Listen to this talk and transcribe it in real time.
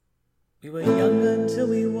We were young until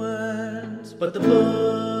we weren't, but the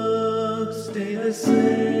books stay the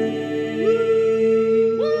same.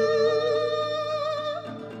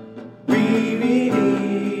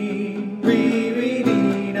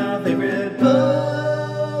 Rereading our favorite books.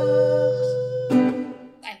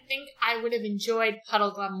 I think I would have enjoyed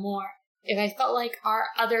Puddleglum more if I felt like our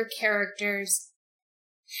other characters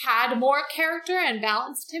had more character and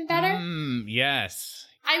balanced him better. Yes.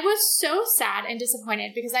 I was so sad and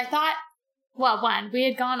disappointed because I thought, well, one, we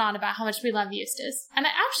had gone on about how much we love Eustace. And I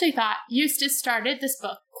actually thought Eustace started this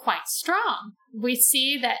book quite strong. We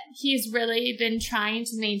see that he's really been trying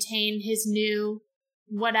to maintain his new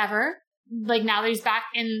whatever, like now that he's back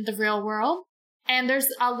in the real world. And there's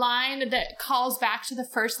a line that calls back to the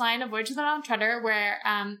first line of Voyage of the Dawn Treader where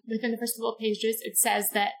within the first couple of pages it says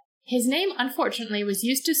that his name, unfortunately, was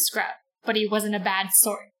Eustace Scrub, but he wasn't a bad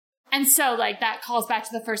sort. And so, like, that calls back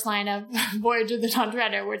to the first line of Voyage of the Dawn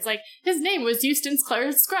Treader, where it's like, his name was Eustace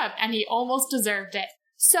Clarence Scrub, and he almost deserved it.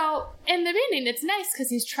 So, in the beginning, it's nice because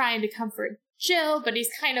he's trying to comfort Jill, but he's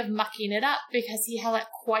kind of mucking it up because he hasn't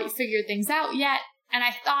quite figured things out yet. And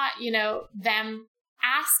I thought, them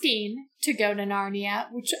asking to go to Narnia,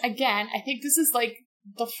 which, again, I think this is, like,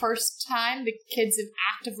 the first time the kids have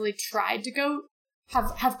actively tried to go,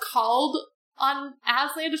 have called on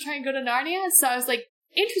Aslan to try and go to Narnia. So I was like,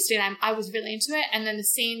 interesting. I was really into it. And then the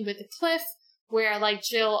scene with the cliff where like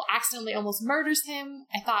Jill accidentally almost murders him,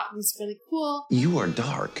 I thought was really cool. You are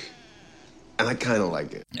dark. And I kind of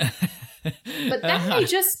like it. But then they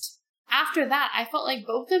just, after that, I felt like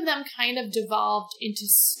both of them kind of devolved into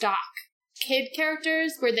stock kid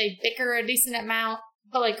characters where they bicker a decent amount,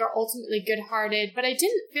 but like are ultimately good-hearted. But I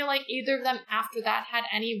didn't feel like either of them after that had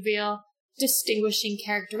any real distinguishing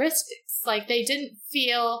characteristics. Like they didn't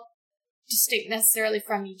feel distinct necessarily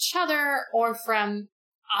from each other or from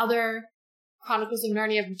other Chronicles of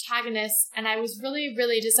Narnia protagonists, and I was really,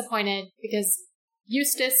 really disappointed because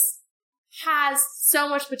Eustace has so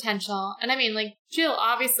much potential, and I mean, like, Jill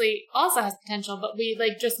obviously also has potential, but we,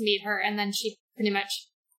 like, just meet her, and then she pretty much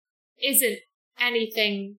isn't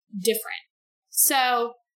anything different.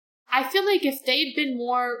 So, I feel like if they'd been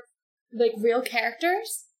more, like, real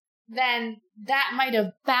characters, then that might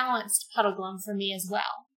have balanced Puddleglum for me as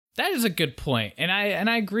well. That is a good point, and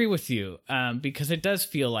I agree with you, because it does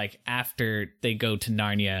feel like after they go to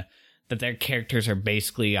Narnia that their characters are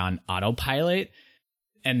basically on autopilot,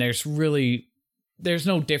 and there's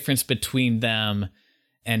no difference between them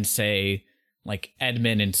and, say, like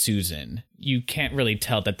Edmund and Susan. You can't really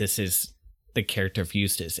tell that this is the character of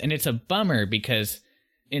Eustace, and it's a bummer because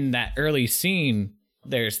in that early scene,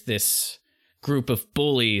 there's this group of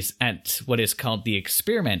bullies at what is called the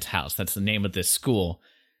Experiment House. That's the name of this school,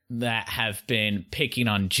 that have been picking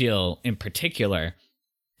on Jill in particular.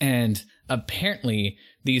 And apparently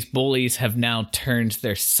these bullies have now turned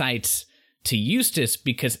their sights to Eustace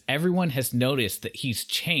because everyone has noticed that he's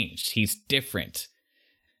changed. He's different.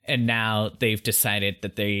 And now they've decided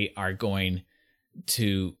that they are going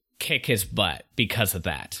to kick his butt because of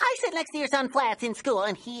that. I sit next to your son Flats in school,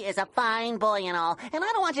 and he is a fine boy and all. And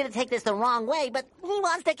I don't want you to take this the wrong way, but he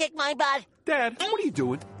wants to kick my butt. Dad, what are you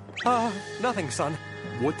doing? Nothing, son.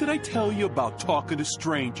 What did I tell you about talking to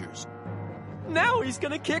strangers? Now he's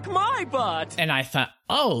gonna kick my butt! And I thought,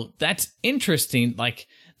 oh, that's interesting. Like,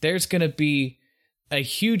 there's gonna be a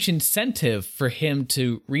huge incentive for him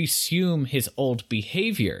to resume his old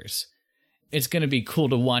behaviors. It's gonna be cool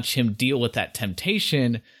to watch him deal with that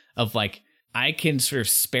temptation of, like, I can sort of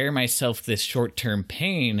spare myself this short-term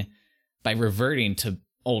pain by reverting to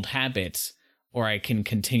old habits, or I can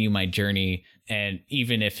continue my journey, and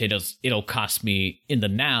even if it'll cost me in the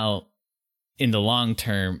now, in the long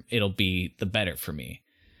term, it'll be the better for me.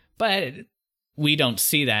 But we don't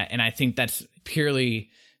see that, and I think that's purely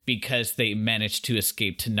because they managed to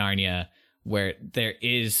escape to Narnia, where there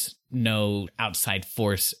is no outside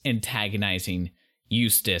force antagonizing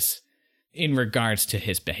Eustace in regards to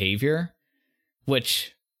his behavior,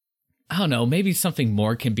 which, I don't know, maybe something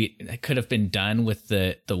more could have been done with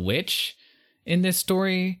the witch in this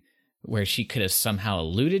story, where she could have somehow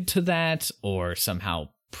alluded to that or somehow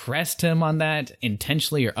pressed him on that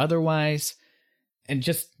intentionally or otherwise, and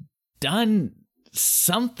just done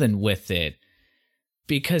something with it.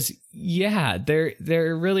 Because, yeah,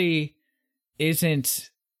 there really isn't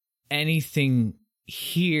anything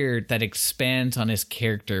here that expands on his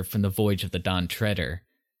character from the Voyage of the Dawn Treader.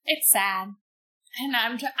 It's sad. And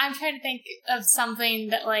I'm trying to think of something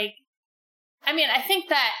that, like, I mean, I think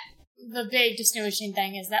that the big distinguishing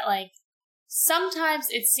thing is that, like, sometimes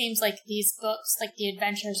it seems like these books, like the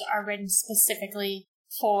adventures, are written specifically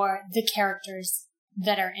for the characters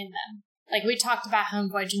that are in them. Like, we talked about how in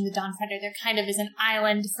Voyaging the Dawnfinder, there kind of is an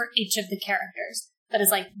island for each of the characters that is,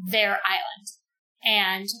 like, their island.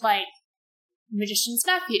 And, like, Magician's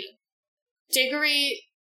Nephew. Diggory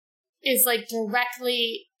is, like,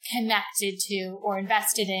 directly connected to or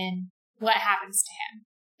invested in what happens to him.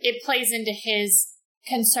 It plays into his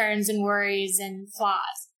concerns and worries and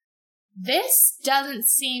flaws. This doesn't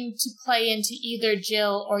seem to play into either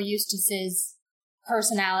Jill or Eustace's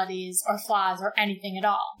personalities or flaws or anything at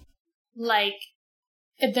all. Like,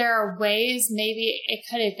 there are ways maybe it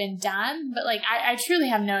could have been done, but, like, I truly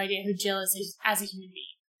have no idea who Jill is as a human being.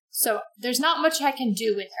 So there's not much I can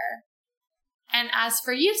do with her. And as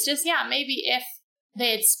for Eustace, yeah, maybe if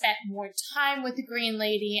they had spent more time with the Green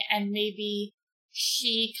Lady and maybe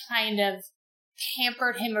she kind of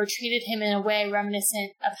pampered him or treated him in a way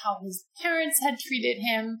reminiscent of how his parents had treated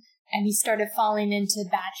him, and he started falling into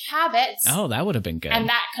bad habits. Oh, that would have been good. And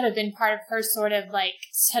that could have been part of her sort of, like,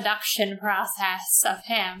 seduction process of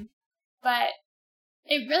him. But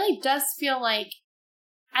it really does feel like,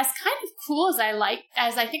 as kind of cool as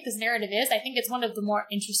I think this narrative is, I think it's one of the more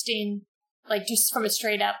interesting, like, just from a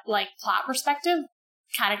straight up, like, plot perspective,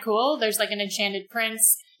 kind of cool. There's, like, an enchanted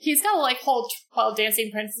prince. He's got a, like, whole 12 Dancing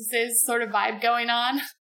Princesses sort of vibe going on.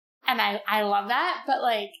 And I love that, but,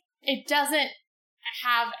 like, it doesn't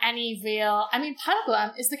have any real... I mean,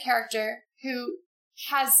 Puddleglum is the character who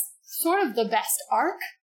has sort of the best arc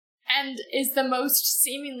and is the most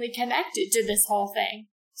seemingly connected to this whole thing.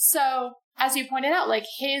 So, as you pointed out, like,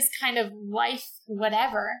 his kind of life,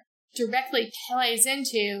 whatever, directly plays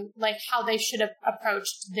into, like, how they should have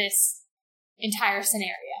approached this entire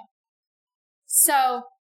scenario. So,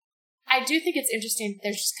 I do think it's interesting that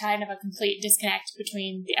there's just kind of a complete disconnect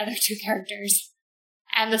between the other two characters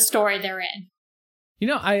and the story they're in. You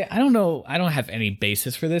know, I don't know, I don't have any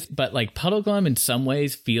basis for this, but, like, Puddleglum in some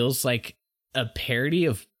ways feels like a parody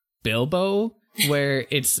of Bilbo, where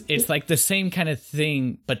it's like the same kind of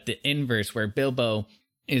thing, but the inverse, where Bilbo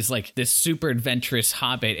is like this super adventurous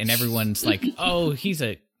hobbit and everyone's like, oh, he's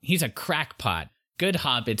a crackpot. Good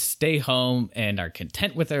hobbits stay home and are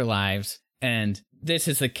content with their lives. And this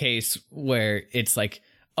is the case where it's like,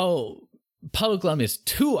 oh, Puddleglum is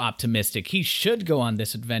too optimistic. He should go on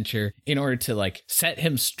this adventure in order to, like, set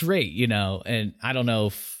him straight, you know? And I don't know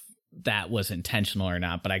if that was intentional or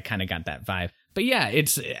not, but I kind of got that vibe. But yeah,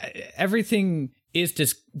 it's everything is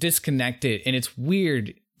disconnected, and it's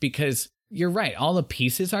weird because you're right. All the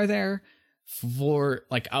pieces are there for,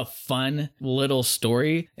 like, a fun little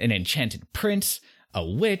story, an enchanted prince, a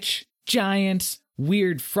witch, giants,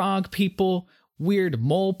 weird frog people, weird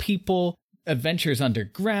mole people, adventures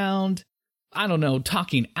underground, I don't know,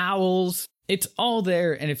 talking owls. It's all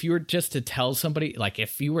there. And if you were just to tell somebody, like,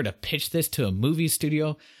 if you were to pitch this to a movie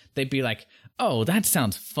studio, they'd be like, oh, that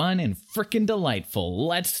sounds fun and freaking delightful.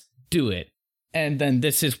 Let's do it. And then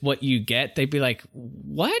this is what you get. They'd be like,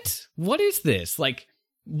 what? What is this? Like,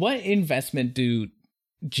 what investment do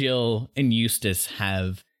Jill and Eustace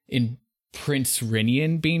have in Prince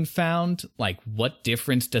Rinian being found? Like, what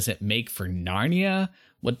difference does it make for Narnia?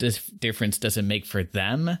 What difference does it make for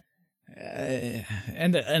them?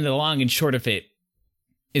 And the long and short of it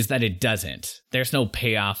is that it doesn't. There's no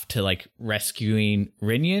payoff to, like, rescuing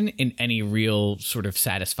Rinian in any real sort of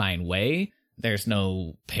satisfying way. There's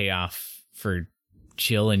no payoff for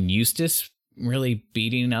Jill and Eustace really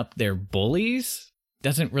beating up their bullies.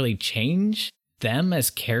 Doesn't really change them as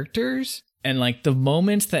characters. And, like, the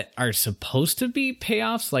moments that are supposed to be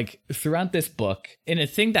payoffs, like, throughout this book, and a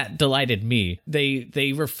thing that delighted me,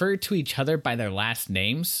 they refer to each other by their last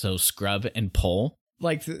names, so Scrub and Pole.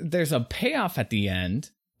 Like, there's a payoff at the end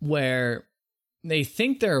where they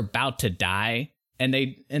think they're about to die, and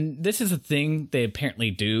this is a thing they apparently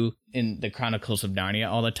do in the Chronicles of Narnia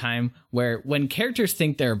all the time, where when characters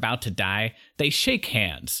think they're about to die, they shake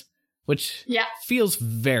hands, which feels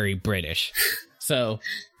very British. So,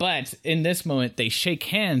 but in this moment, they shake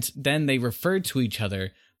hands, then they refer to each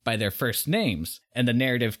other by their first names. And the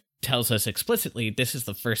narrative tells us explicitly this is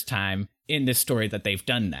the first time in this story that they've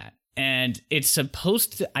done that. And it's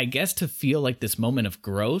supposed to, I guess, to feel like this moment of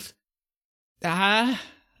growth. I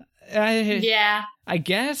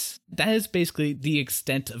guess that is basically the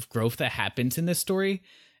extent of growth that happens in this story.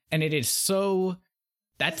 And it is so,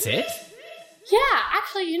 that's it? Yeah,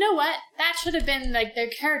 actually, you know what? That should have been, like, their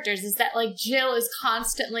characters, is that, like, Jill is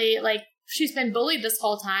constantly, like, she's been bullied this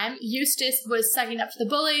whole time. Eustace was sucking up to the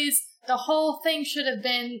bullies. The whole thing should have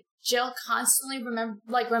been Jill constantly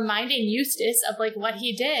reminding Eustace of, like, what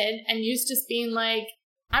he did, and Eustace being like,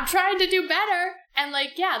 I'm trying to do better. And,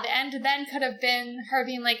 like, yeah, the end then could have been her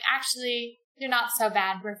being like, actually, you're not so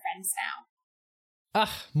bad. We're friends now.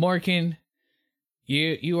 Morgan,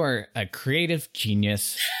 You are a creative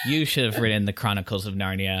genius. You should have written the Chronicles of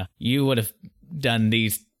Narnia. You would have done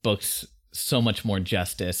these books so much more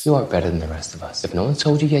justice. You are better than the rest of us. If no one's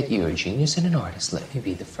told you yet you're a genius and an artist, let me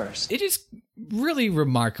be the first. It is really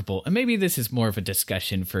remarkable, and maybe this is more of a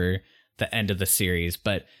discussion for the end of the series,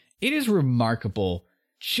 but it is remarkable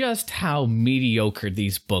just how mediocre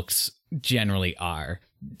these books generally are.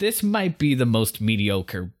 This might be the most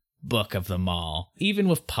mediocre book of them all. Even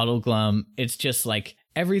with Puddleglum, it's just like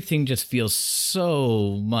everything just feels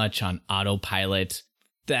so much on autopilot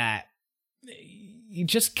that you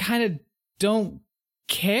just kind of don't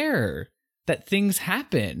care that things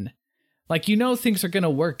happen. Like, you know, things are going to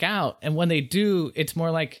work out, and when they do, it's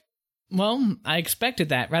more like, well, I expected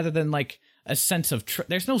that, rather than like a sense of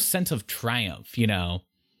there's no sense of triumph, you know.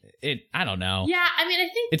 I don't know. Yeah, I mean, I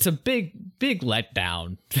think it's a big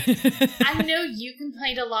letdown. I know you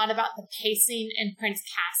complained a lot about the pacing in Prince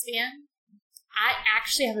Caspian. I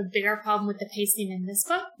actually have a bigger problem with the pacing in this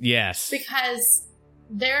book. Yes. Because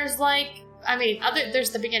there's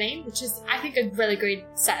there's the beginning, which is, I think, a really great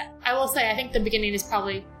setup. I will say, I think the beginning is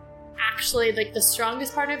probably actually like the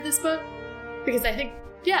strongest part of this book, because I think,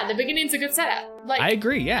 yeah, the beginning's a good setup. Like, I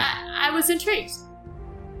agree, yeah. I was intrigued.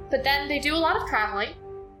 But then they do a lot of traveling.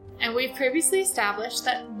 And we've previously established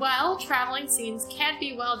that while traveling scenes can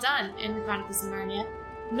be well done in the Chronicles of Narnia,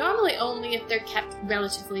 normally only if they're kept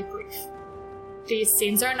relatively brief. These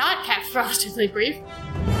scenes are not kept relatively brief.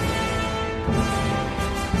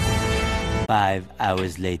 5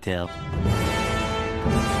 hours later.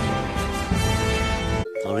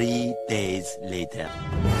 3 days later.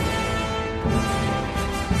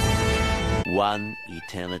 1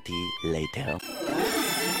 eternity later.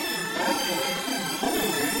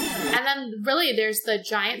 And then really there's the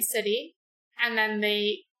giant city, and then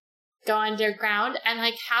they go underground and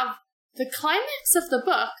like have the climax of the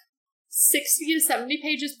book 60 to 70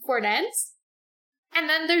 pages before it ends. And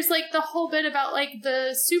then there's like the whole bit about like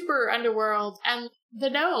the super underworld and the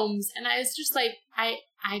gnomes, and I was just like, I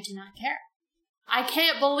do not care. I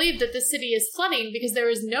can't believe that the city is flooding because there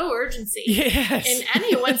is no urgency in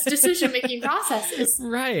anyone's decision-making processes.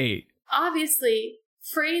 Right. Obviously,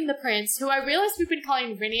 freeing the prince, who I realize we've been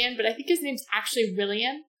calling Rinian, but I think his name's actually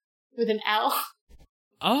Rillian, with an L.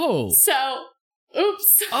 Oh. So,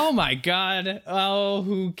 oops. Oh my god. Oh,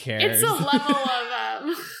 who cares? It's a level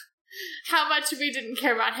of how much we didn't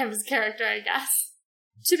care about him as a character, I guess.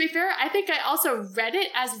 To be fair, I think I also read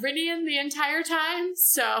it as Rinian the entire time,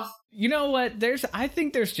 so... You know what? I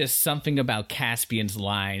think there's just something about Caspian's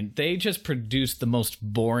line. They just produced the most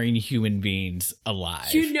boring human beings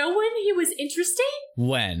alive. You know when he was interesting?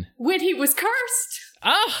 When? When he was cursed.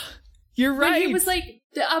 Oh, you're right. When he was like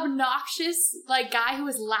the obnoxious like guy who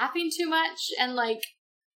was laughing too much and like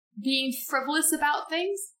being frivolous about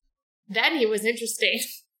things. Then he was interesting.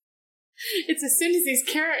 It's as soon as he's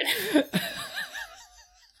cured.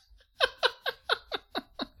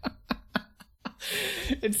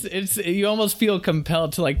 It's you almost feel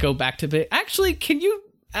compelled to like go back to bit. Actually, can you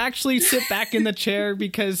actually sit back in the chair,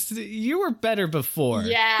 because you were better before?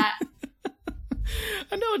 Yeah.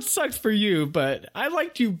 I know it sucks for you, but I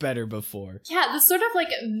liked you better before. Yeah, the sort of like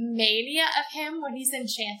mania of him when he's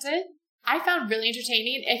enchanted, I found really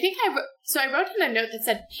entertaining. I think I wrote in a note that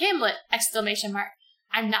said Hamlet !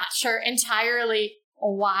 I'm not sure entirely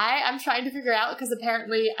why. I'm trying to figure out, because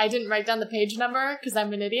apparently I didn't write down the page number because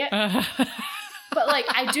I'm an idiot. But, like,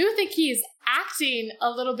 I do think he's acting a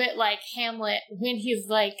little bit like Hamlet when he's,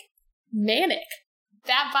 like, manic.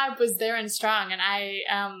 That vibe was there and strong, and I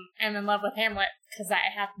am in love with Hamlet because I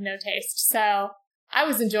have no taste. So I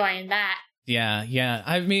was enjoying that. Yeah.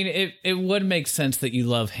 I mean, it would make sense that you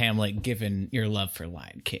love Hamlet given your love for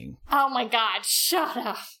Lion King. Oh, my God. Shut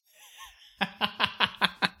up.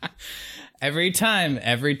 Every time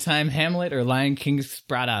Hamlet or Lion King's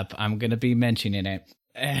brought up, I'm going to be mentioning it.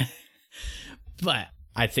 But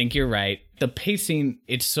I think you're right. The pacing,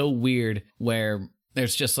 it's so weird where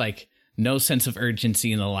there's just like no sense of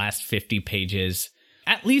urgency in the last 50 pages.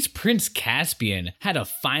 At least Prince Caspian had a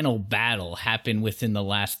final battle happen within the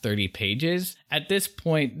last 30 pages. At this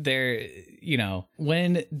point,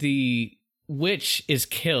 when the witch is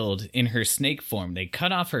killed in her snake form, they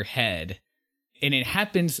cut off her head, and it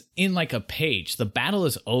happens in like a page. The battle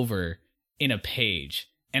is over in a page.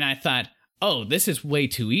 And I thought, oh, this is way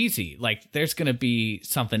too easy. Like, there's going to be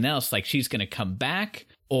something else. Like, she's going to come back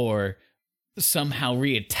or somehow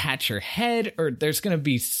reattach her head, or there's going to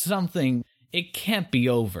be something. It can't be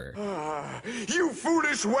over. You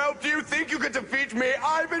foolish whelp, do you think you can defeat me?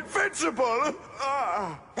 I'm invincible!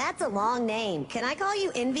 That's a long name. Can I call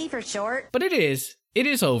you Envy for short? But it is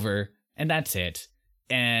over, and that's it.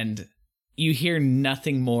 And you hear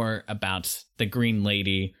nothing more about the Green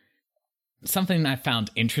Lady. Something I found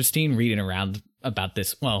interesting reading around about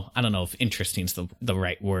this. Well, I don't know if interesting is the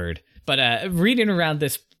right word, but reading around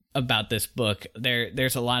about this book,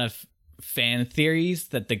 there's a lot of fan theories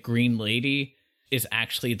that the Green Lady is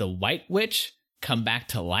actually the White Witch come back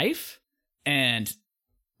to life. And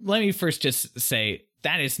let me first just say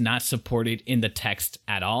that is not supported in the text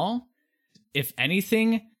at all. If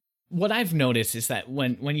anything, what I've noticed is that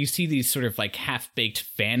when you see these sort of like half-baked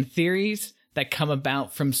fan theories that come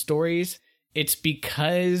about from stories, it's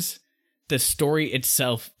because the story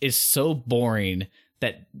itself is so boring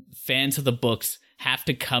that fans of the books have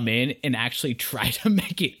to come in and actually try to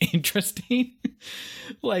make it interesting.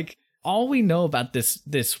 Like, all we know about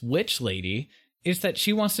this witch lady is that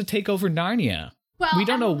she wants to take over Narnia. Well, we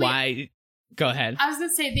don't know why. Go ahead. I was going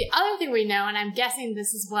to say, the other thing we know, and I'm guessing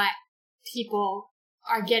this is what people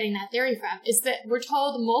are getting that theory from, is that we're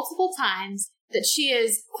told multiple times that she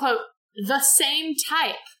is, quote, the same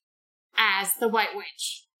type as the White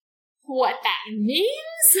Witch. What that means?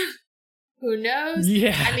 Who knows?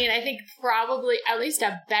 Yeah. I mean, I think probably at least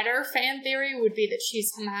a better fan theory would be that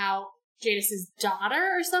she's somehow Jadis's daughter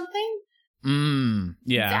or something.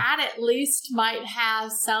 Yeah. That at least might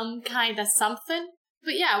have some kind of something.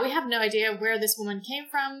 But yeah, we have no idea where this woman came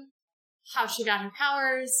from, how she got her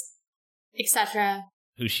powers, etc.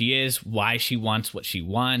 Who she is, why she wants what she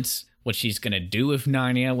wants, what she's going to do with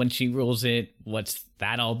Narnia when she rules it. What's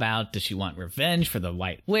that all about? Does she want revenge for the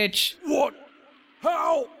White Witch? What?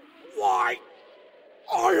 How? Why?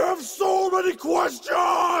 I have so many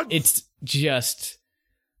questions! It's just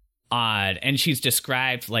odd. And she's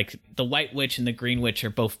described, like, the White Witch and the Green Witch are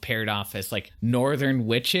both paired off as, like, northern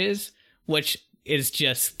witches, which is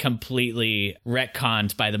just completely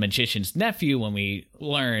retconned by the magician's nephew when we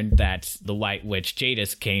learned that the White Witch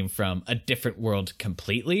Jadis came from a different world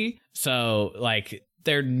completely. So, like,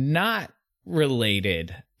 they're not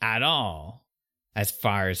related at all, as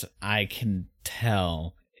far as I can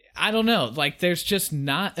tell. I don't know, like, there's just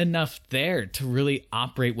not enough there to really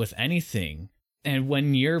operate with anything. And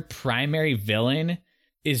when your primary villain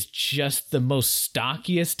is just the most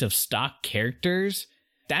stockiest of stock characters,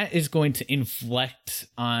 that is going to inflect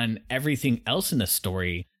on everything else in the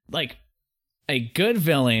story. Like, a good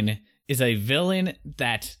villain is a villain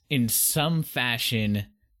that in some fashion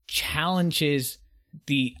challenges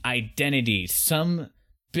the identity, some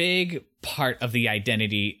big part of the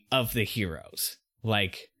identity of the heroes.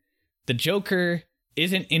 Like, the Joker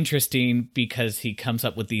isn't interesting because he comes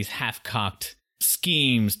up with these half-cocked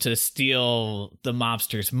schemes to steal the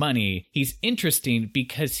mobster's money. He's interesting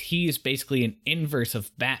because he's basically an inverse of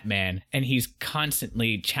Batman, and he's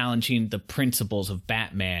constantly challenging the principles of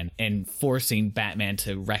Batman and forcing Batman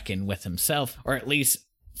to reckon with himself, or at least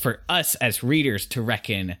for us as readers to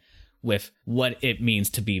reckon with what it means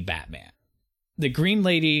to be Batman. The Green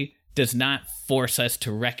Lady does not force us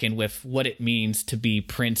to reckon with what it means to be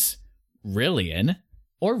Prince Rillian,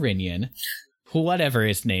 or Rinian, whatever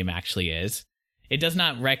his name actually is. It does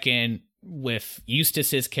not reckon with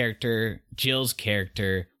Eustace's character, Jill's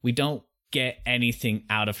character. We don't get anything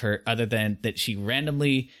out of her other than that she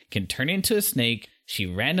randomly can turn into a snake, she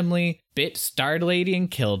randomly bit Star Lady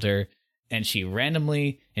and killed her, and she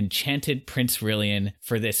randomly enchanted Prince Rillian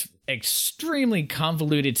for this extremely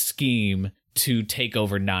convoluted scheme to take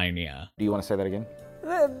over Narnia. Do you want to say that again?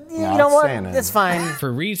 You know what? It's fine.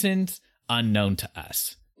 For reasons unknown to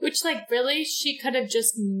us. Which, like, really? She could have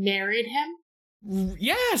just married him?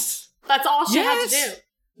 Yes! That's all she had to do.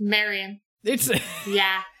 Marry him. It's...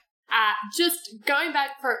 Yeah. Just going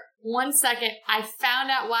back for 1 second, I found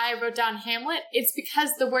out why I wrote down Hamlet. It's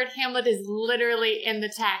because the word Hamlet is literally in the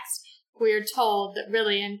text. We are told that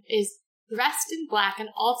Rillian is dressed in black and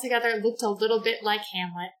altogether looked a little bit like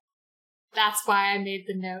Hamlet. That's why I made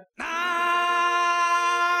the note.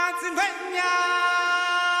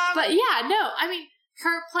 But yeah, no, I mean,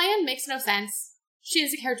 her plan makes no sense. She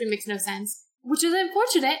as a character makes no sense, which is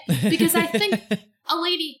unfortunate because I think a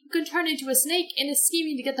lady who can turn into a snake and is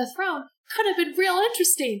scheming to get the throne could have been real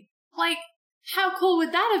interesting. Like, how cool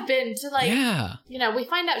would that have been to, like, you know, we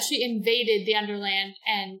find out she invaded the Underland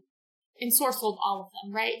and ensorcelled all of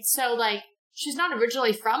them, right? So, like, she's not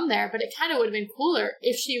originally from there, but it kind of would have been cooler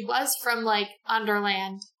if she was from, like,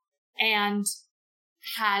 Underland and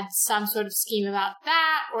had some sort of scheme about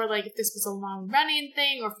that, or, like, if this was a long-running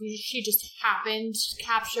thing, or if she just happened to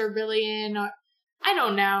capture Rillian, or I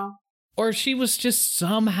don't know. Or she was just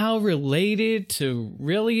somehow related to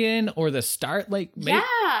Rillian or the Star... Like,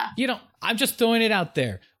 yeah. You know, I'm just throwing it out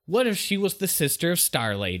there. What if she was the sister of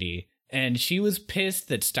Star Lady? And she was pissed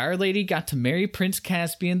that Star Lady got to marry Prince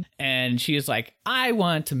Caspian. And she is like, I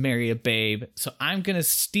want to marry a babe, so I'm going to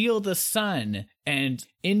steal the sun and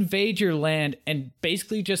invade your land and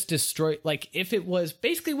basically just destroy, like, if it was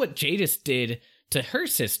basically what Jadis did to her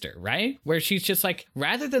sister, right? Where she's just like,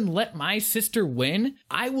 rather than let my sister win,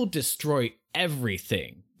 I will destroy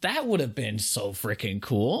everything. That would have been so freaking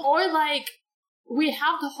cool. Or like, we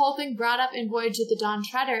have the whole thing brought up in Voyage of the Dawn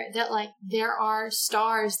Treader that, like, there are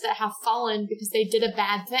stars that have fallen because they did a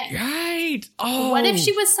bad thing. Right. Oh. What if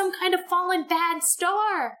she was some kind of fallen bad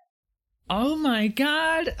star? Oh my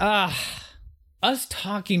God. Us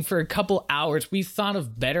talking for a couple hours, we thought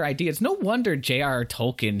of better ideas. No wonder J.R.R.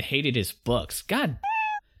 Tolkien hated his books. God.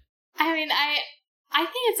 I mean, I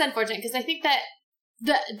think it's unfortunate because I think that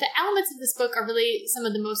the elements of this book are really some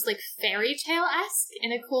of the most, like, fairy tale-esque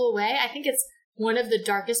in a cool way. I think it's one of the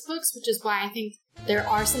darkest books, which is why I think there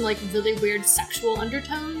are some, like, really weird sexual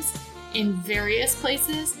undertones in various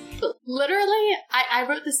places. But literally, I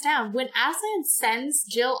wrote this down. When Aslan sends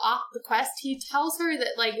Jill off the quest, he tells her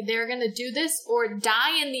that, like, they're gonna do this or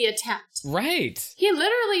die in the attempt. Right. He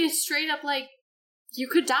literally is straight up like, you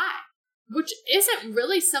could die. Which isn't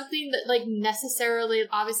really something that, like, necessarily,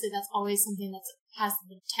 obviously that's always something that has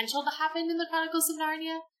the potential to happen in the Chronicles of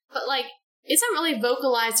Narnia, but, like, isn't really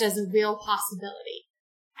vocalized as a real possibility.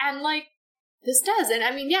 And, like, this does. And,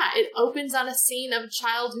 I mean, yeah, it opens on a scene of a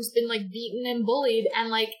child who's been, like, beaten and bullied and,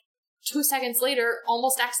 like, 2 seconds later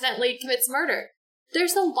almost accidentally commits murder.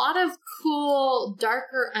 There's a lot of cool,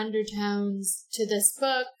 darker undertones to this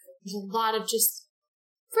book. There's a lot of just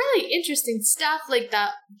really interesting stuff, like the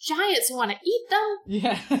giants who want to eat them.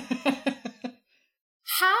 Yeah.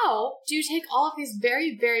 How do you take all of these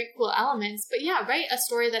very, very cool elements, but yeah, write a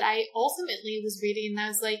story that I ultimately was reading and I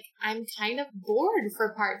was like, I'm kind of bored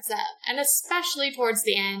for parts of, and especially towards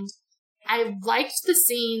the end. I liked the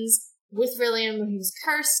scenes with Rillian when he was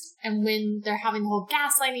cursed, and when they're having the whole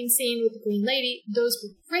gaslighting scene with the Green Lady. Those were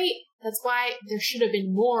great. That's why there should have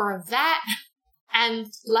been more of that, and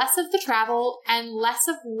less of the travel, and less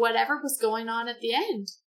of whatever was going on at the end.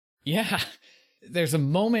 Yeah. There's a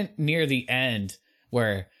moment near the end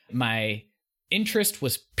where my interest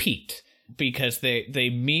was piqued because they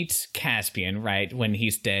meet Caspian, right, when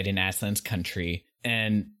he's dead in Aslan's country.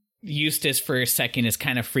 And Eustace, for a second, is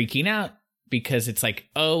kind of freaking out because it's like,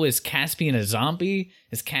 oh, is Caspian a zombie?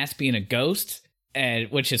 Is Caspian a ghost?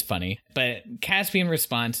 Which is funny. But Caspian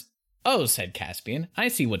responds, oh, said Caspian, I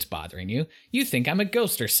see what's bothering you. You think I'm a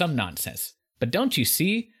ghost or some nonsense. But don't you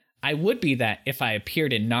see? I would be that if I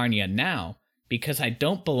appeared in Narnia now, because I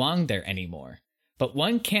don't belong there anymore. But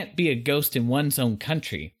one can't be a ghost in one's own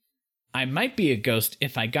country. I might be a ghost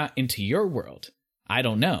if I got into your world. I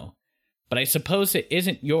don't know. But I suppose it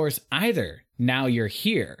isn't yours either, now you're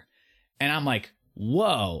here. And I'm like,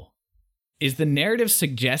 whoa. Is the narrative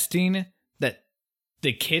suggesting that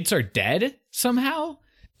the kids are dead somehow?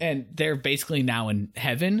 And they're basically now in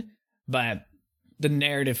heaven? But the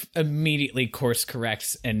narrative immediately course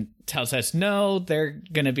corrects and tells us, no,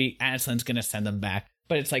 Aslan's gonna send them back.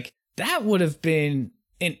 But it's like, that would have been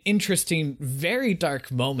an interesting, very dark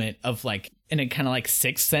moment of, like, in a kind of like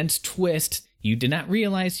Sixth Sense twist. You did not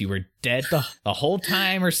realize you were dead the whole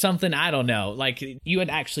time or something. I don't know. Like, you had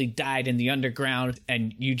actually died in the underground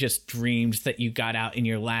and you just dreamed that you got out in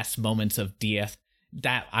your last moments of death.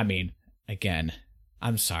 That, I mean, again,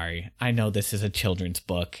 I'm sorry. I know this is a children's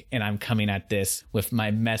book and I'm coming at this with my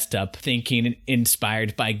messed up thinking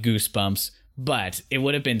inspired by Goosebumps, but it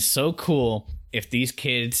would have been so cool if these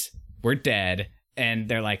kids were dead and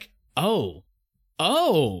they're like, oh,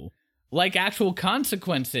 like actual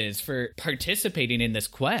consequences for participating in this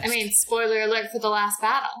quest. I mean, spoiler alert for the last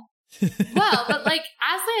battle. Well, but, like,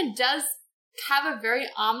 Aslan does have a very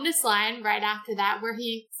ominous line right after that where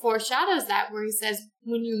he foreshadows that, where he says,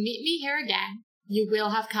 when you meet me here again, you will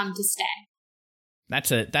have come to stay.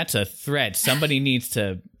 That's a threat. Somebody needs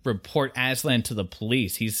to report Aslan to the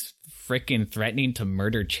police. He's freaking threatening to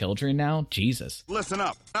murder children now? Jesus. Listen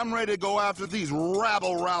up. I'm ready to go after these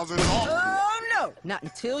rabble-rousers. Oh, no. Not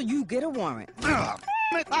until you get a warrant.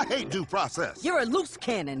 I hate due process. You're a loose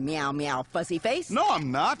cannon, meow, meow, fuzzy face. No,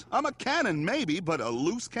 I'm not. I'm a cannon, maybe, but a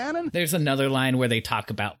loose cannon? There's another line where they talk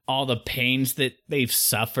about all the pains that they've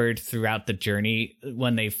suffered throughout the journey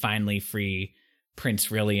when they finally free Prince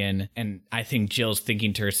Rillian. And I think Jill's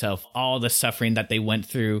thinking to herself, all the suffering that they went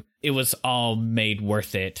through, it was all made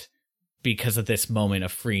worth it because of this moment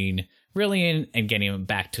of freeing Rillian and getting him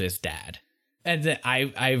back to his dad. And then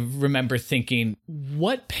I remember thinking,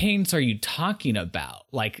 what pains are you talking about?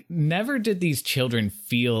 Like, never did these children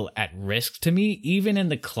feel at risk to me, even in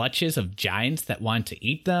the clutches of giants that want to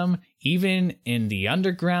eat them, even in the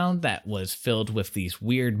underground that was filled with these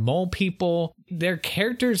weird mole people, their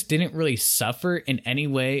characters didn't really suffer in any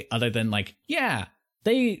way other than like, yeah,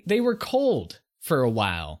 they were cold for a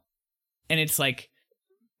while. And it's like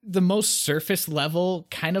the most surface level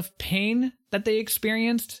kind of pain that they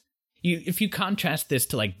experienced. If you contrast this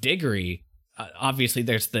to like Diggory, obviously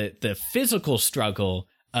there's the physical struggle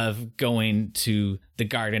of going to the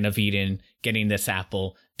Garden of Eden, getting this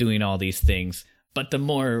apple, doing all these things. But the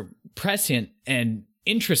more prescient and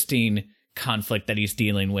interesting conflict that he's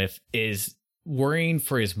dealing with is worrying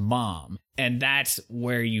for his mom. And that's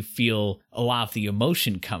where you feel a lot of the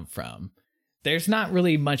emotion come from. There's not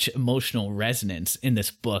really much emotional resonance in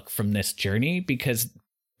this book from this journey because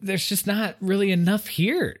there's just not really enough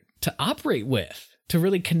here to operate with, to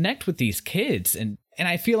really connect with these kids. And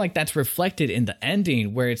I feel like that's reflected in the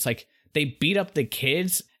ending where it's like they beat up the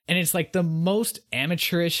kids and it's like the most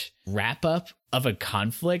amateurish wrap up of a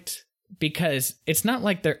conflict because it's not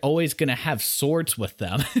like they're always going to have swords with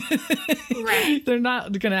them. Right. They're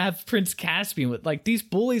not going to have Prince Caspian with like these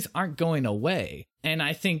bullies aren't going away. And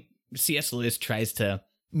I think C.S. Lewis tries to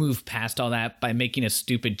move past all that by making a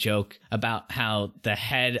stupid joke about how the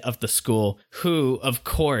head of the school, who of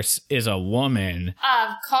course is a woman.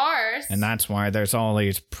 Of course. And that's why there's all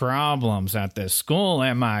these problems at this school.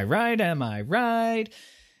 Am I right? Am I right?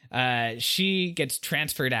 She gets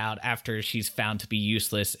transferred out after she's found to be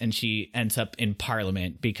useless and she ends up in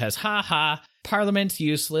Parliament because Parliament's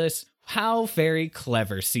useless. How very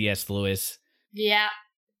clever, C.S. Lewis. Yeah.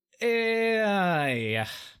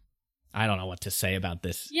 I don't know what to say about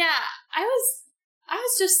this. Yeah, I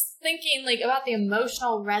was just thinking like about the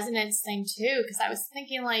emotional resonance thing too, because I was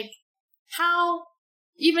thinking like how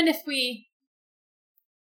even if we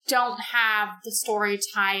don't have the story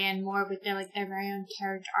tie in more with their very own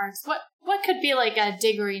character arcs, what could be like a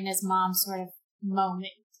Diggory and his mom sort of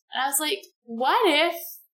moment? And I was like, what if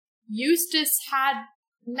Eustace had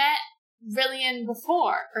met Rillian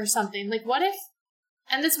before or something? Like what if,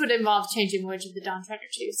 and this would involve changing Voyage of the Dawn Treader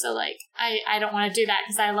too, so like I don't want to do that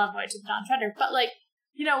because I love Voyage of the Dawn Treader, but like,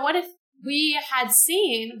 you know, what if we had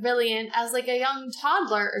seen Rillian as like a young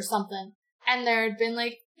toddler or something, and there had been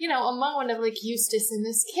like, you know, a moment of like Eustace and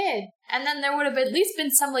this kid, and then there would have at least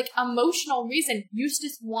been some like emotional reason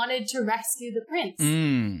Eustace wanted to rescue the prince.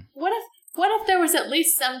 What if there was at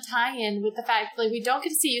least some tie-in with the fact like we don't get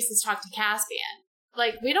to see Eustace talk to Caspian?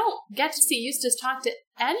 Like, we don't get to see Eustace talk to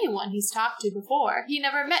anyone he's talked to before. He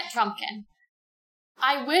never met Trumpkin.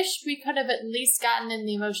 I wish we could have at least gotten in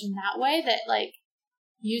the emotion that way, that, like,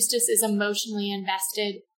 Eustace is emotionally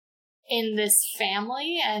invested in this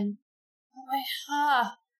family, and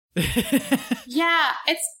yeah,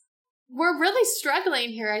 we're really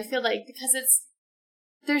struggling here, I feel like, because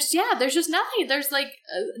there's just nothing. There's, like,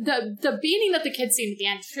 the beating that the kids seem at the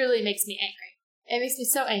end truly makes me angry. It makes me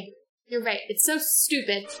so angry. You're right. It's so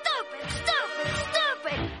stupid. Stupid!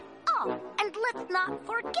 Oh, and let's not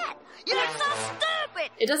forget, you're so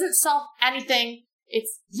stupid! It doesn't solve anything.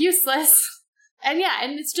 It's useless. And yeah,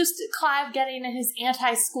 and it's just Clive getting his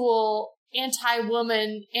anti-school,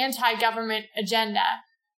 anti-woman, anti-government agenda.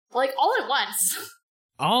 Like, all at once.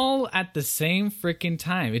 All at the same freaking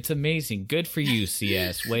time. It's amazing. Good for you,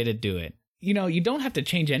 CS. Way to do it. You know, you don't have to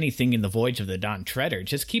change anything in the Voyage of the Dawn Treader.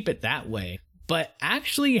 Just keep it that way. But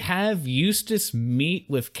actually have Eustace meet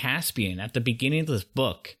with Caspian at the beginning of this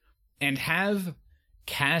book and have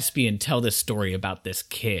Caspian tell this story about this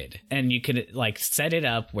kid. And you could like set it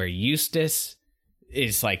up where Eustace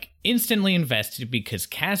is like instantly invested because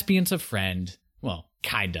Caspian's a friend. Well,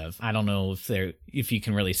 kind of. I don't know if you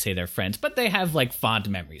can really say they're friends, but they have like fond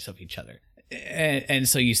memories of each other. And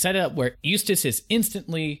so you set it up where Eustace is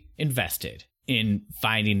instantly invested in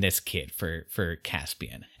finding this kid for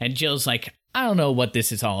Caspian. And Jill's like, I don't know what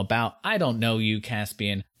this is all about. I don't know you,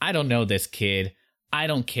 Caspian. I don't know this kid. I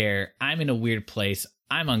don't care. I'm in a weird place.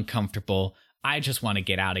 I'm uncomfortable. I just want to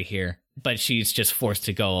get out of here. But she's just forced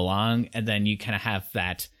to go along. And then you kind of have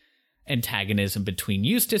that antagonism between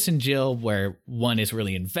Eustace and Jill, where one is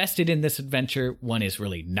really invested in this adventure, one is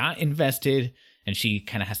really not invested, and she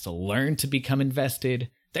kind of has to learn to become invested.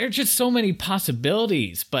 There are just so many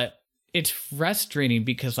possibilities, but it's frustrating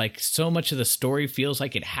because like so much of the story feels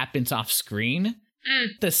like it happens off screen.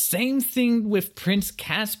 The same thing with Prince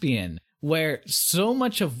Caspian, where so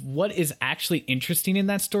much of what is actually interesting in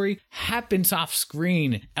that story happens off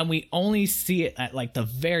screen and we only see it at like the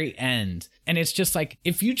very end. And it's just like,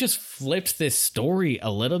 if you just flipped this story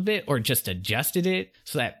a little bit or just adjusted it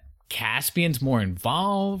so that Caspian's more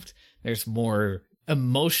involved, there's more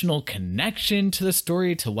emotional connection to the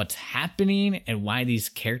story, to what's happening and why these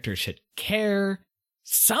characters should care.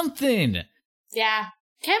 Something. Yeah.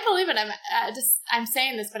 can't believe it. I'm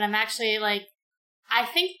saying this, but I'm actually like, I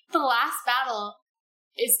think the last battle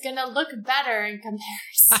is gonna look better in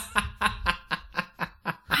comparison.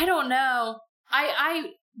 I don't know.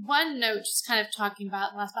 One note, just kind of talking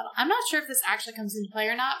about the last battle. I'm not sure if this actually comes into play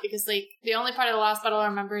or not, because like the only part of the last battle I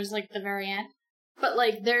remember is like the very end. But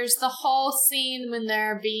like, there's the whole scene when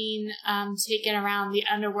they're being taken around the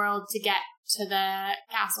underworld to get to the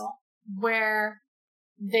castle, where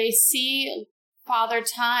they see Father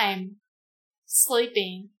Time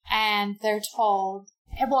sleeping, and they're told,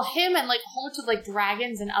 well, him and like a whole bunch of like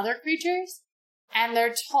dragons and other creatures, and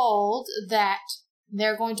they're told that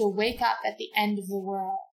they're going to wake up at the end of the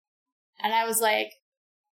world. And I was like,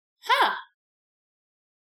 huh.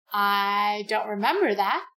 I don't remember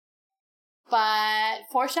that. But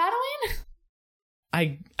foreshadowing?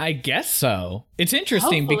 I guess so. It's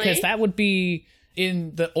interesting because that would be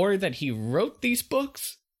in the order that he wrote these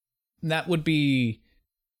books. That would be,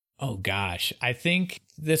 oh gosh, I think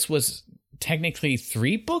this was technically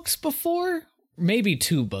 3 books before, maybe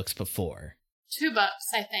 2 books before. 2 books,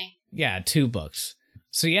 I think. Yeah, 2 books.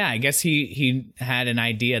 So yeah, I guess he had an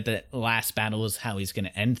idea that last battle was how he's going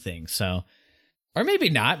to end things. So, or maybe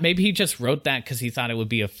not. Maybe he just wrote that because he thought it would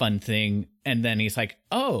be a fun thing. And then he's like,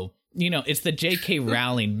 oh, it's the J.K.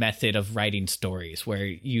 Rowling method of writing stories where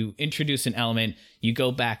you introduce an element, you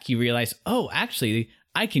go back, you realize, oh, actually,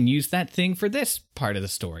 I can use that thing for this part of the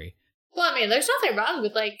story. Well, I mean, there's nothing wrong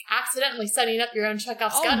with, like, accidentally setting up your own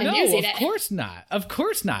Chekhov's gun and using it. Of course not. Of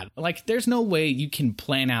course not. Like, there's no way you can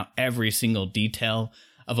plan out every single detail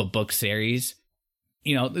of a book series.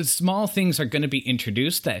 The small things are going to be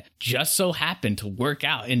introduced that just so happen to work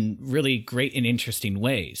out in really great and interesting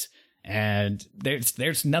ways. And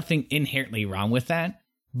there's nothing inherently wrong with that.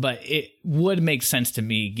 But it would make sense to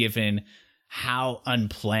me given how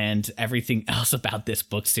unplanned everything else about this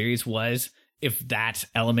book series was, if that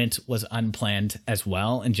element was unplanned as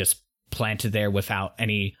well and just planted there without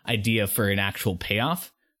any idea for an actual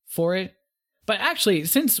payoff for it. But actually,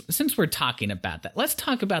 since we're talking about that, let's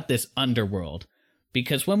talk about this underworld.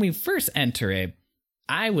 Because when we first enter it,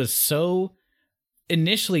 I was so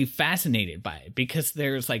initially fascinated by it because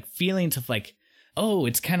there's like feelings of like, oh,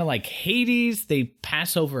 it's kind of like Hades. They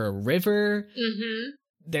pass over a river. Mm-hmm.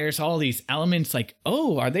 There's all these elements like,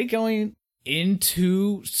 oh, are they going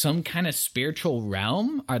into some kind of spiritual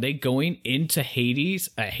realm? Are they going into Hades,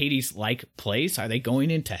 a Hades-like place? Are they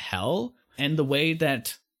going into hell? And the way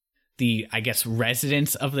that the, I guess,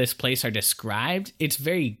 residents of this place are described, it's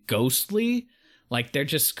very ghostly. Like they're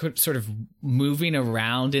just sort of moving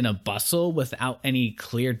around in a bustle without any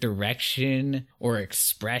clear direction or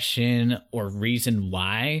expression or reason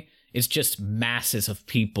why. It's just masses of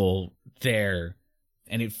people there.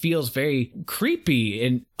 And it feels very creepy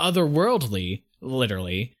and otherworldly,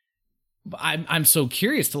 literally. I'm so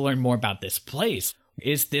curious to learn more about this place.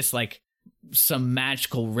 Is this like some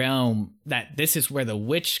magical realm that this is where the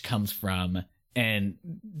witch comes from, and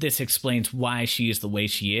this explains why she is the way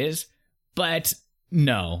she is? But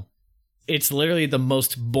no, it's literally the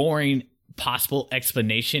most boring possible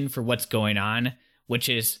explanation for what's going on, which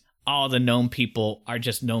is all the gnome people are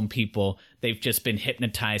just gnome people. They've just been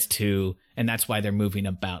hypnotized too, and that's why they're moving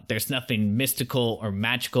about. There's nothing mystical or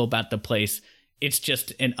magical about the place. It's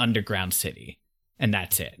just an underground city, and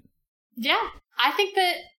that's it. Yeah, I think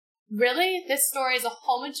that really this story is a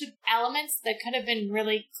whole bunch of elements that could have been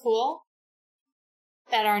really cool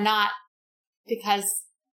that are not, because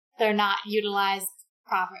they're not utilized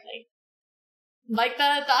properly. Like the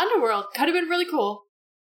underworld could have been really cool.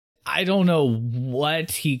 I don't know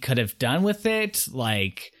what he could have done with it,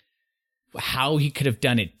 like how he could have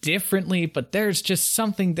done it differently, but there's just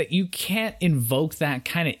something that you can't invoke that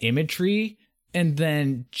kind of imagery and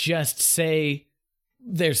then just say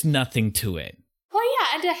there's nothing to it. Well,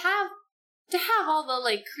 yeah, and to have all the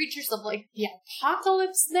like creatures of like the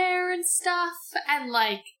apocalypse there and stuff, and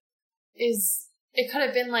like it could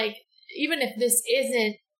have been like, even if this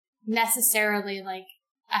isn't necessarily like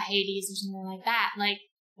a Hades or something like that, like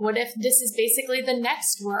what if this is basically the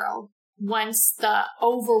next world? Once the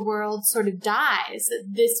overworld sort of dies,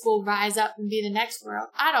 this will rise up and be the next world.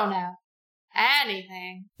 I don't know.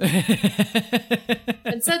 Anything.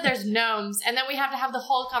 Instead, there's gnomes, and then we have to have the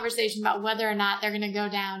whole conversation about whether or not they're going to go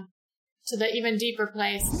down to the even deeper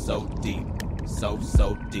place. So deep. So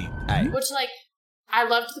deep. Hey. Which, like, I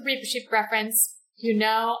loved the Reba Cheap reference.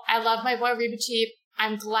 I love my boy Reba Cheap.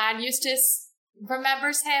 I'm glad Eustace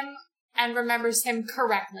remembers him and remembers him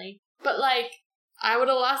correctly. But, like, I would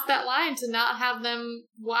have lost that line to not have them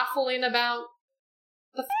waffling about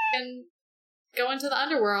the f***ing going to the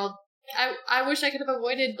underworld. I wish I could have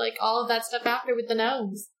avoided, like, all of that stuff after with the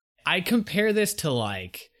gnomes. I compare this to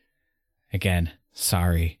like, again,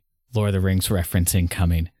 sorry, Lord of the Rings reference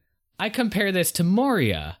incoming. I compare this to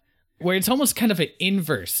Moria, where it's almost kind of an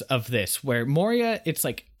inverse of this, where Moria, it's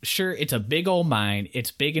like, sure, it's a big old mine.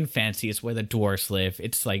 It's big and fancy. It's where the dwarves live.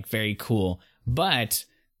 It's like very cool. But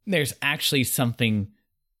there's actually something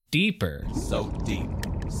deeper. So deep.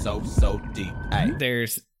 So deep. Hey.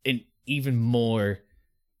 There's an even more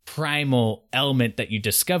primal element that you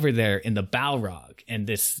discover there in the Balrog and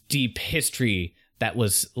this deep history that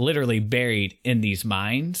was literally buried in these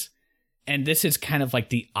mines. And this is kind of like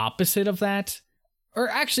the opposite of that. Or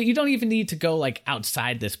actually, you don't even need to go like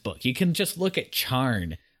outside this book. You can just look at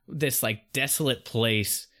Charn, this like desolate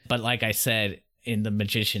place. But like I said in the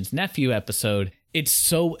Magician's Nephew episode, it's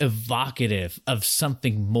so evocative of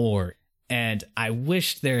something more. And I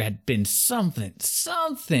wish there had been something,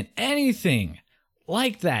 anything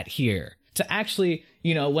like that here. To actually,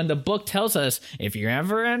 you know, when the book tells us, if you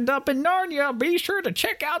ever end up in Narnia, be sure to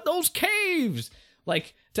check out those caves.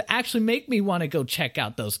 Like, to actually make me want to go check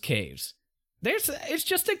out those caves. It's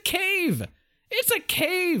just a cave. It's a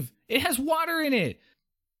cave. It has water in it.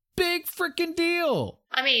 Big freaking deal.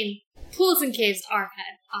 I mean, pools and caves are kind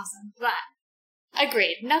of awesome, but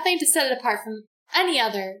agreed. Nothing to set it apart from any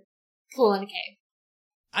other pool in a cave.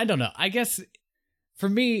 I don't know. I guess for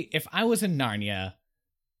me, if I was in Narnia,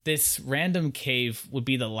 this random cave would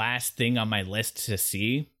be the last thing on my list to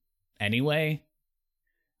see anyway.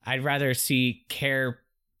 I'd rather see Cair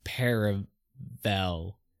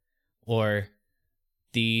Paravel or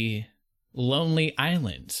the Lonely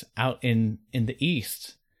Islands out in the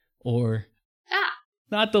east. Or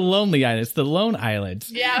not the Lonely Islands, the Lone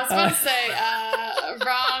Islands. Yeah, I was going to say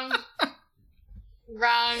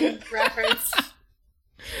wrong reference.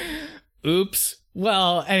 Oops.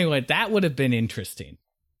 Well, anyway, that would have been interesting.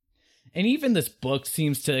 And even this book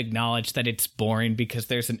seems to acknowledge that it's boring because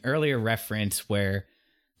there's an earlier reference where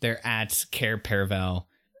they're at Cair Paravel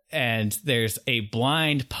and there's a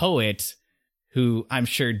blind poet who I'm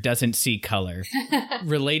sure doesn't see color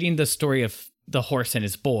relating the story of the horse and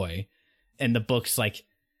his boy. And the book's like,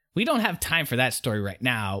 we don't have time for that story right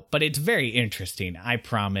now, but it's very interesting. I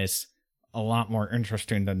promise. A lot more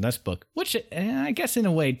interesting than this book, which I guess in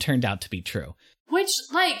a way turned out to be true. Which,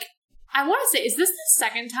 like, I want to say, is this the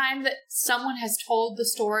second time that someone has told the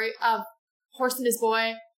story of Horse and His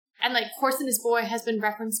Boy? And, like, Horse and His Boy has been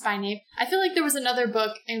referenced by name. I feel like there was another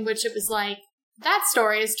book in which it was like, that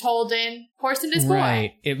story is told in Horse and His Boy.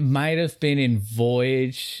 Right. It might have been in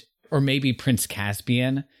Voyage or maybe Prince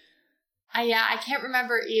Caspian. Yeah, I can't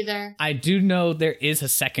remember either. I do know there is a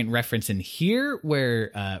second reference in here where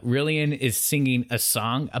Rillian is singing a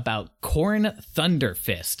song about Corrin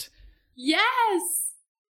Thunderfist. Yes!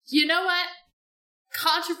 You know what?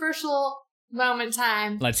 Controversial moment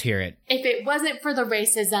time. Let's hear it. If it wasn't for the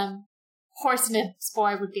racism, Horse and His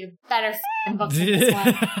Boy would be a better book than this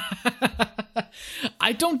one.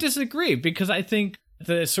 I don't disagree because I think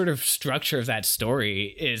the sort of structure of that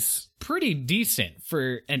story is pretty decent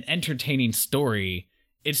for an entertaining story.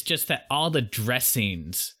 It's just that all the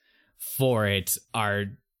dressings for it are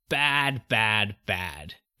bad.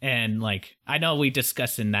 And like, I know we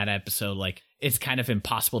discussed in that episode, like, it's kind of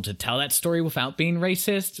impossible to tell that story without being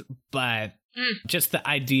racist, but just the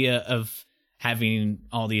idea of having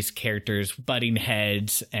all these characters butting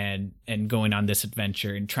heads and going on this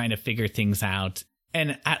adventure and trying to figure things out.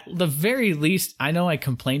 And at the very least, I know I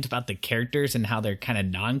complained about the characters and how they're kind of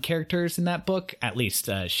non-characters in that book, at least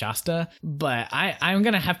Shasta, but I'm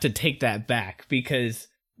going to have to take that back because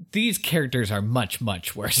these characters are much,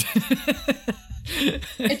 much worse.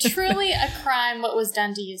 It's truly a crime what was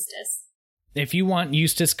done to Eustace. If you want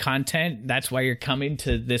Eustace content, that's why you're coming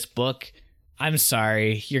to this book. I'm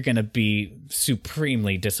sorry, you're going to be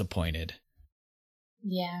supremely disappointed.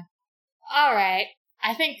 Yeah. All right.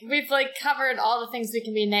 I think we've, like, covered all the things we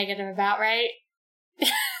can be negative about, right?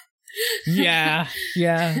 Yeah.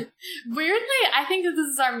 Weirdly, I think that this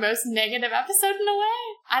is our most negative episode in a way.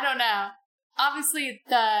 I don't know. Obviously,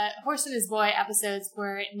 the Horse and His Boy episodes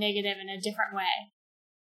were negative in a different way.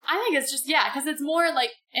 I think it's just, because it's more, like,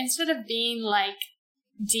 instead of being, like,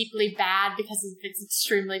 deeply bad because of its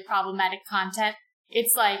extremely problematic content,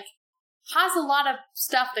 it's, like, has a lot of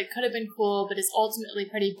stuff that could have been cool, but is ultimately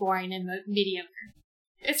pretty boring and mediocre.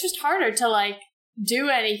 It's just harder to, like, do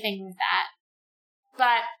anything with that.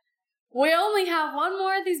 But we only have one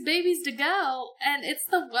more of these babies to go, and it's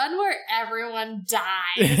the one where everyone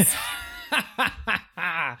dies.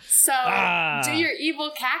 So, do your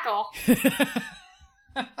evil cackle.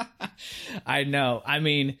 I know. I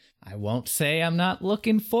mean, I won't say I'm not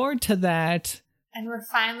looking forward to that. And we're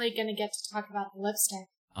finally going to get to talk about the lipstick.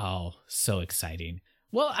 Oh, so exciting.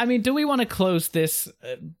 Well, I mean, do we want to close this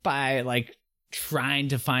by, like, trying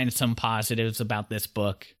to find some positives about this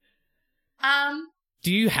book?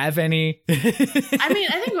 Do you have any? I mean,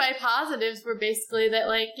 I think my positives were basically that,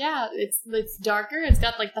 like, yeah, it's darker. It's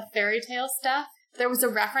got, like, the fairy tale stuff. There was a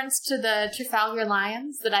reference to the Trafalgar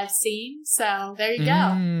Lions that I've seen, so there you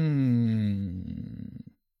go.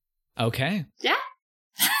 Okay. Yeah.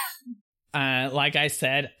 Like I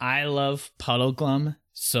said, I love Puddleglum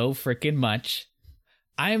so freaking much.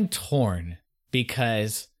 I am torn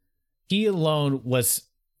because he alone was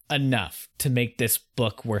enough to make this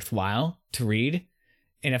book worthwhile to read.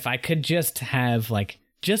 And if I could just have, like,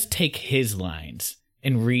 just take his lines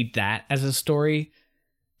and read that as a story,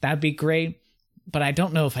 that'd be great. But I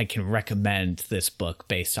don't know if I can recommend this book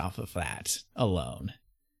based off of that alone.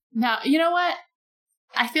 Now, you know what?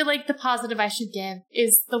 I feel like the positive I should give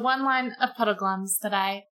is the one line of Puddleglum's that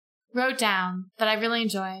I wrote down that I really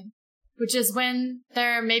enjoyed, which is when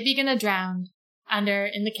they're maybe going to drown under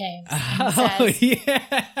in the caves. And he says,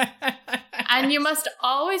 yeah. And you must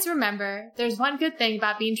always remember, there's one good thing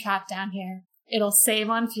about being trapped down here. It'll save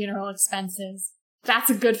on funeral expenses. That's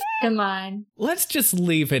a good f***ing line. Let's just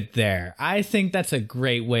leave it there. I think that's a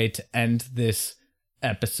great way to end this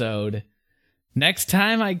episode. Next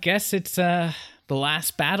time, I guess it's the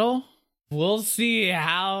last battle. We'll see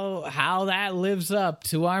how that lives up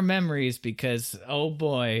to our memories because, oh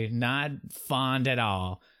boy, not fond at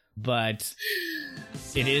all. But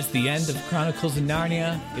it is the end of Chronicles of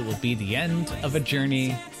Narnia. It will be the end of a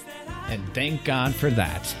journey. And thank God for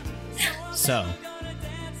that. So,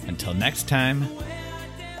 until next time,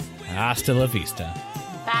 hasta la vista.